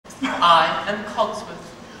I am Cogsworth.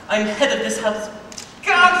 I'm head of this house.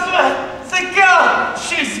 Cogsworth! The girl!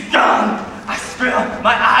 She's gone! I swear,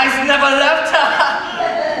 my eyes never left her!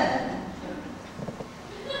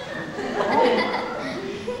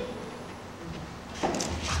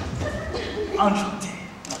 Enchanté,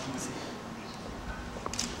 mademoiselle.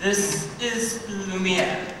 This is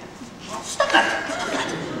Lumiere. Stop that!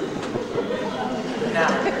 Now,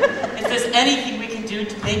 if there's anything we can do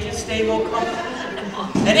to make you stay more comfortable,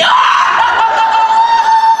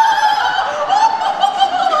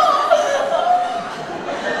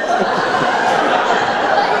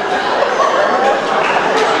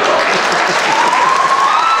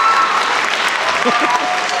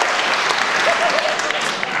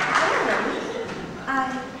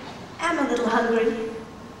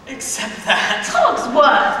 except that.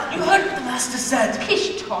 Cogsworth! You heard what the master said.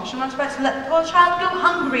 Pish tosh, I'm not supposed to let the poor child go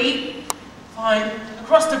hungry. Fine. A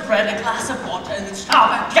crust of bread, a glass of water, and then straight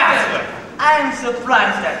back to Cogsworth! I am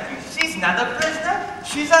surprised at you. She's not a prisoner.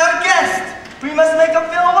 She's our guest. We must make her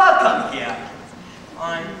feel welcome here.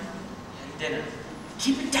 Fine. And dinner.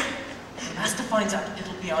 Keep it down. If the master finds out,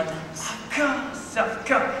 it'll be on us. Of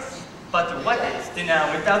course. But what is dinner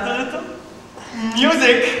without a little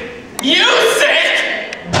music? Music?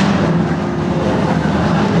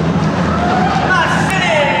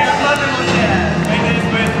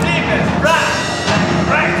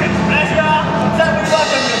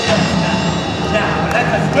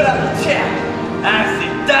 Put up a chair as the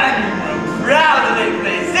dining room proudly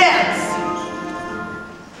presents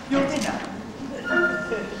your dinner.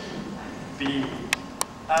 Be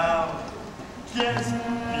our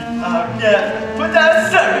guest, put our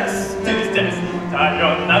service to this test. Tie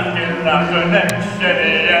your napkin around your neck,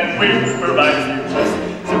 and we provide you just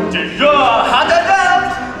to your heart and mouth,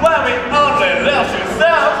 while we only left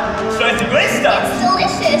yourself. So it's great stuff. It's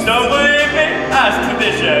delicious. Don't believe me? Ask the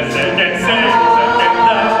dishes, they can sing.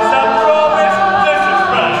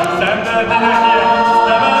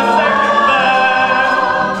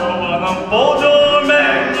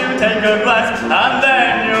 And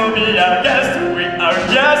then you'll be our guest. We are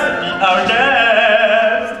guest, be our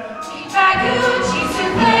guest. Cheese ragout, cheese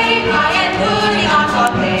souffle, pie and pudding on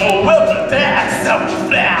parfait. Oh, we'll prepare some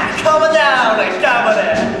flair. Come on down and come on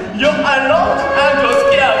in. You're alone and you're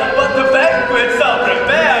scared, but the banquet's all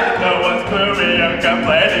prepared. No one's querying or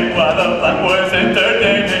complaining while the flat was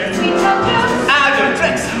entertaining. We tell jokes. I do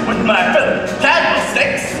tricks with my fiddle,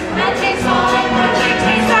 candlesticks. And taste all in perfect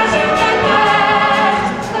taste as you can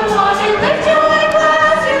best. Come on and lift your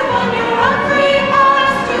glass. You want your hungry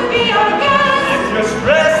eyes to be our guest. If you're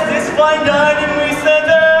stressed, this fine dining we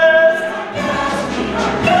suggest.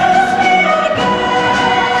 Yes, be our guest.